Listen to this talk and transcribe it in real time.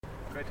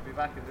great to be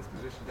back in this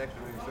position, Declan,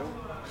 really soon,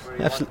 where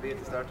you want to be at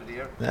the start of the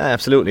year. Yeah,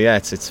 absolutely, yeah,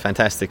 it's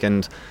fantastic,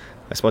 and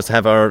I suppose to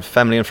have our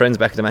family and friends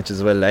back at the matches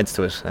as well adds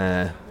to it.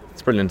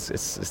 It's brilliant,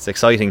 it's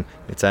exciting,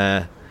 it's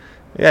yeah,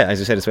 as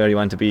you said, it's where you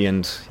want to be,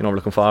 and you know, we're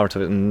looking forward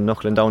to it and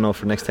knuckling down now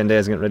for the next 10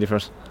 days and getting ready for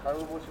it. How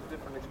much of a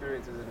different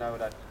experience is it now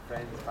that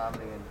friends,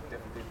 family and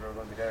different people are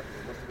going to be there?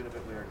 Because it must have been a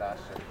bit weird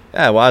last year.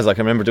 Yeah, it was. Like,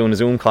 I remember doing a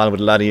Zoom call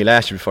with a lot of you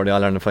last year before the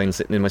All-Ireland final,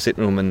 sitting in my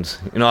sitting room, and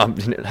you know,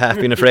 half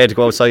being afraid to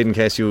go outside in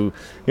case you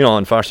know,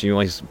 unfortunately you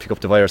might pick up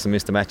the virus and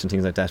miss the match and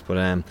things like that.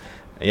 But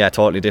yeah,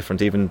 totally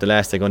different. Even the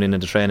last day going in the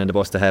train and the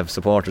bus, to have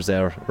supporters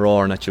there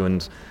roaring at you,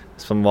 and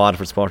some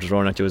Waterford supporters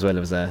roaring at you as well. It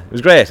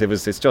was great.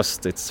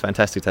 It's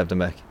fantastic to have them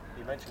back.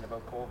 You mentioned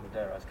about COVID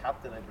there. As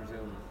captain, I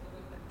presume,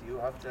 do you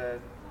have to,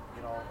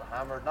 you know,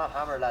 not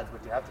hammer lads,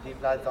 but you have to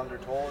keep lads on their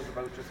toes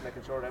about just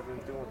making sure that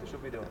everyone's doing what they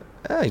should be doing?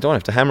 You don't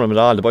have to hammer them at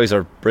all. The boys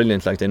are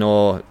brilliant. Like, they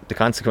know the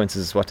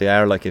consequences, what they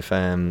are. Like, if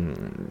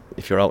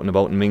you're out and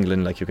about and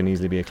mingling, like, you can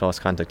easily be a close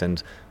contact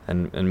and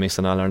miss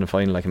an All-Ireland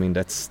final. Like, I mean,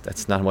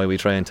 that's not why we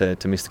train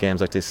to miss the games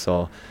like this.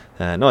 So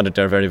no,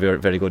 they're very, very,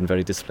 very good and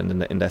very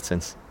disciplined in that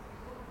sense.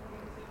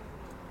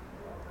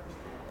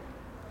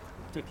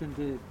 Declan,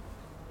 the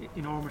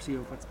enormity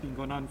of what's been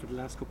going on for the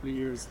last couple of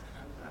years,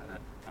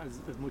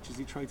 as much as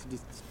you try to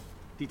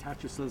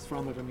detach yourselves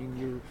from it, I mean,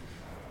 you're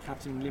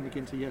captaining Limerick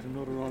into yet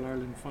another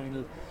All-Ireland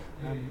final.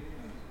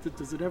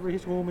 Does it ever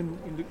hit home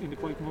in the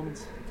quiet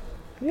moments?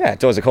 Yeah, it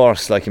does, of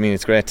course. Like, I mean,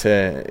 it's great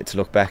to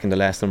look back in the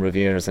last number of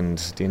years, and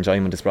the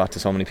enjoyment it's brought to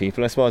so many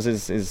people, I suppose,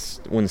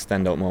 is one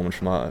standout moment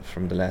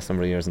from the last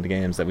number of years in the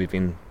games that we've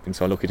been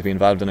so lucky to be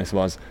involved in, I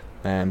suppose.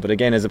 But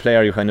again, as a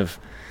player, you're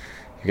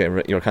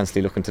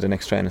constantly looking to the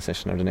next training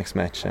session or the next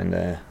match, and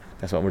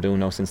that's what we're doing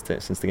now since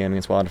the game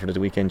against Waterford at the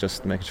weekend,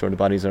 just making sure the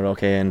bodies are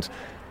okay and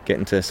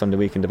getting to Sunday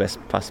week in the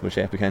best possible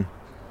shape we can.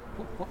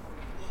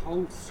 How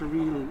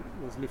surreal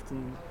was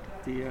lifting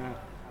the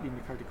Liam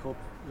McCarthy Cup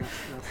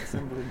last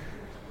December?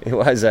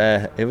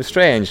 It was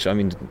strange. I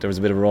mean, there was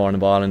a bit of a roar on the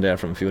ball in there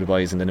from a few of the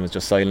boys, and then it was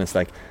just silence.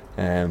 Like,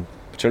 but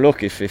sure,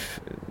 look, if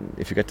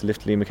you get to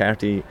lift Liam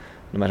McCarthy,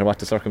 no matter what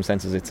the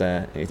circumstances, it's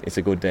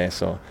a good day.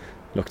 So,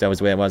 look, that was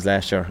the way it was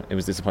last year. It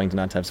was disappointing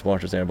not to have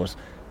supporters there, but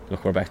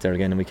look, we're back there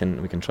again, and we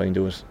can try and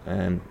do it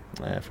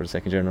for the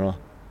second year in a row.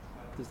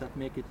 Does that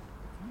make it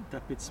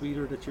that bit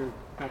sweeter that you're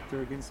back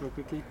there again so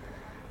quickly?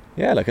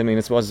 Yeah, like, I mean,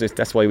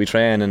 that's why we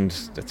train, and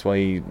that's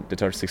why the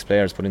 36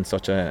 players put in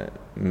such a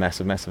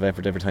massive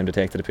effort every time they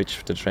take to the pitch,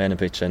 to the training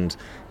pitch, and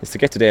it's to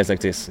get to days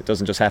like this. It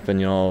doesn't just happen,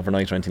 you know,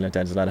 overnight or anything like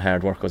that. There's a lot of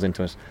hard work goes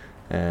into it.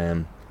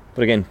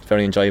 But again,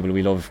 very enjoyable.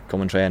 We love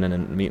coming training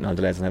and meeting all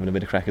the lads and having a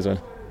bit of crack as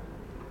well.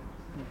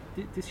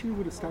 This year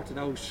would have started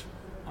out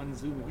on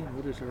Zoom again,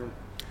 would it? Or?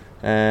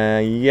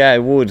 Yeah,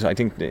 it would. I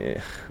think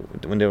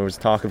when there was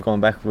talk of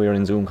going back, we were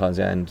in Zoom calls,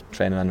 yeah, and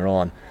training on our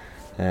own.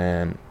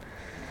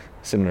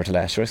 Similar to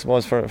last year, I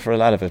suppose, for a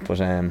lot of it. But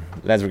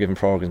lads were given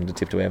programs, they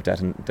tipped away with that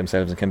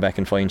themselves and came back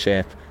in fine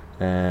shape.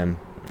 When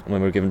we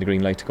were given the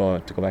green light to go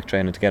back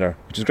training together,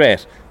 which is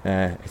great.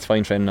 It's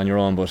fine training on your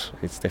own, but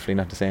it's definitely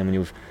not the same when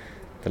you've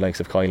the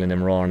likes of Kyle and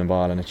them roaring and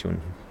balling at you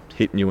and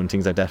hitting you and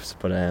things like that.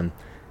 But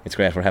it's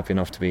great. We're happy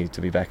enough to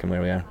be back and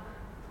where we are.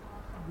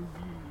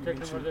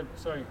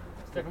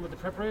 Declan, with the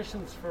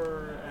preparations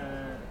for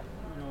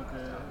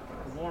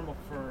the warm up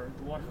for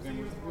the Waterford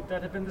game, would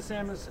that have been the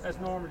same as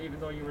normal, even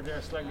though you were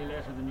there slightly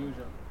later than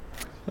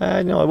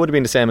usual? No, it would have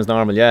been the same as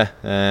normal, yeah.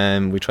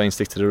 We try and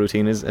stick to the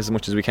routine as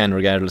much as we can,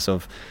 regardless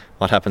of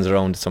what happens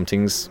around. Some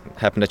things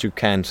happen that you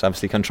can't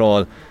obviously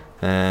control.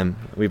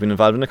 We've been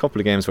involved in a couple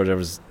of games where there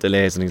was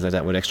delays and things like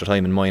that with extra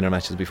time in minor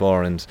matches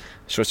before, and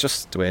sure, it's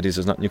just the way it is.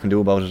 There's nothing you can do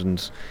about it,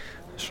 and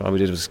sure, all we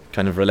did was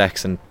kind of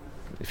relax. And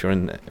if you're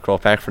in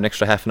Croke Park for an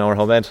extra half an hour,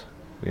 how bad?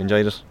 We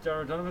enjoyed it.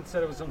 Darragh Donovan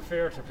said it was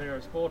unfair to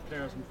both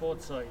players on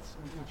both sides.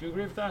 Would you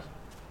agree with that?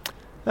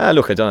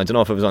 Look, I don't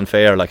know if it was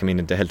unfair. Like, I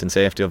mean, the health and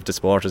safety of the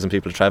supporters and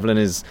people travelling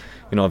is,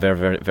 you know, very,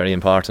 very, very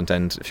important.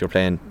 And if you're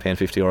paying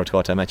 €50 to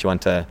go to a match, you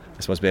want to, I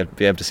suppose, be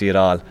able to see it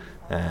all.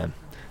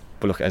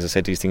 But look, as I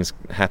said, these things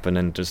happen,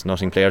 and there's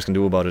nothing players can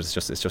do about it.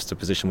 It's just a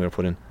position we were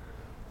put in.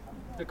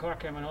 The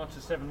Cork game, I know it's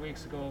just 7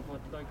 weeks ago, but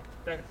like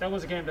that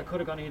was a game that could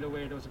have gone either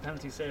way. There was a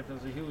penalty save, there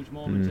was a huge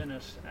moment in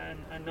it,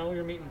 and now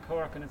you're meeting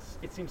Cork, and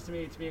it seems to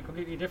me to be a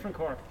completely different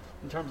Cork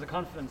in terms of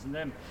confidence in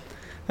them.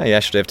 Yeah,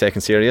 sure, they've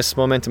taken serious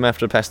momentum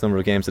after the past number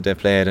of games that they've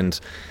played, and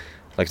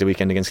like the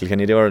weekend against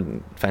Kilkenny, they were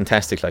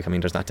fantastic. Like, I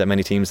mean, there's not that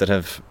many teams that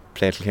have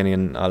played Kilkenny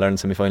in All-Ireland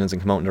semi-finals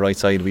and come out on the right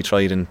side. We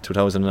tried in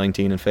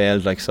 2019 and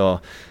failed, like,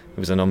 so it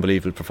was an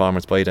unbelievable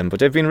performance by them. But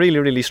they've been really,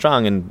 really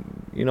strong and,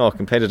 you know,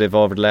 competitive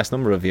over the last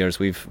number of years.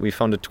 We've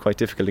found it quite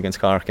difficult against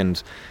Cork,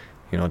 and,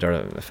 you know, they're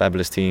a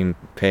fabulous team.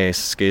 Pace,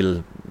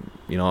 skill,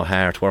 you know,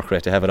 heart, work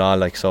rate, they have it all.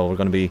 Like, so we're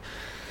going to be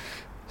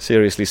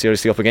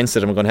seriously up against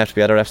it, and we're going to have to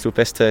be at our absolute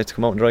best to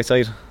come out on the right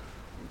side.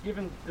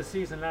 Given the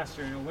season last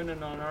year, you know,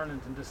 winning on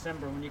Ireland in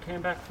December, when you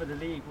came back for the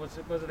league, was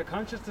it a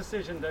conscious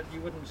decision that you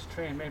wouldn't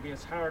train maybe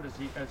as hard as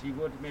you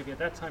would maybe at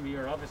that time of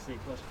year, obviously,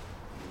 but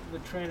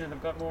with training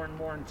have got more and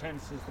more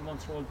intense as the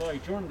months rolled by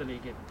during the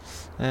league?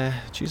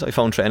 Geez, I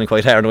found training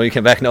quite hard when we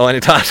came back now,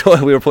 and I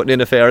thought we were putting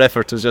in a fair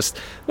effort. It was just,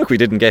 look, we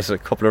didn't get a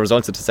couple of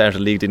results at the start of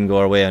the league, didn't go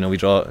our way. I know we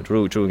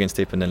drew against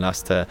Tip and then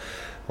lost to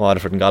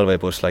Waterford and Galway,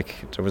 but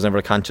like there was never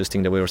a conscious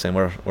thing that we were saying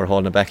we're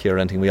holding it back here or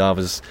anything. We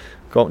always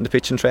go out on the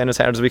pitch and train as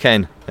hard as we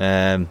can.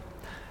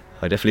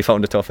 I definitely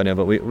found it tough anyway,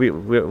 but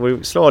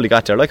we slowly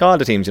got there. Like all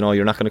the teams,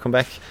 you're not going to come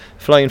back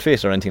flying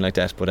fit or anything like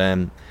that.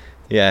 But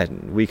yeah,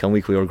 week on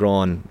week we were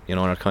growing.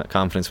 Our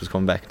confidence was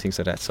coming back and things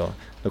like that. So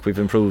look, we've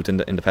improved in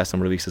the past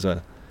number of weeks as well.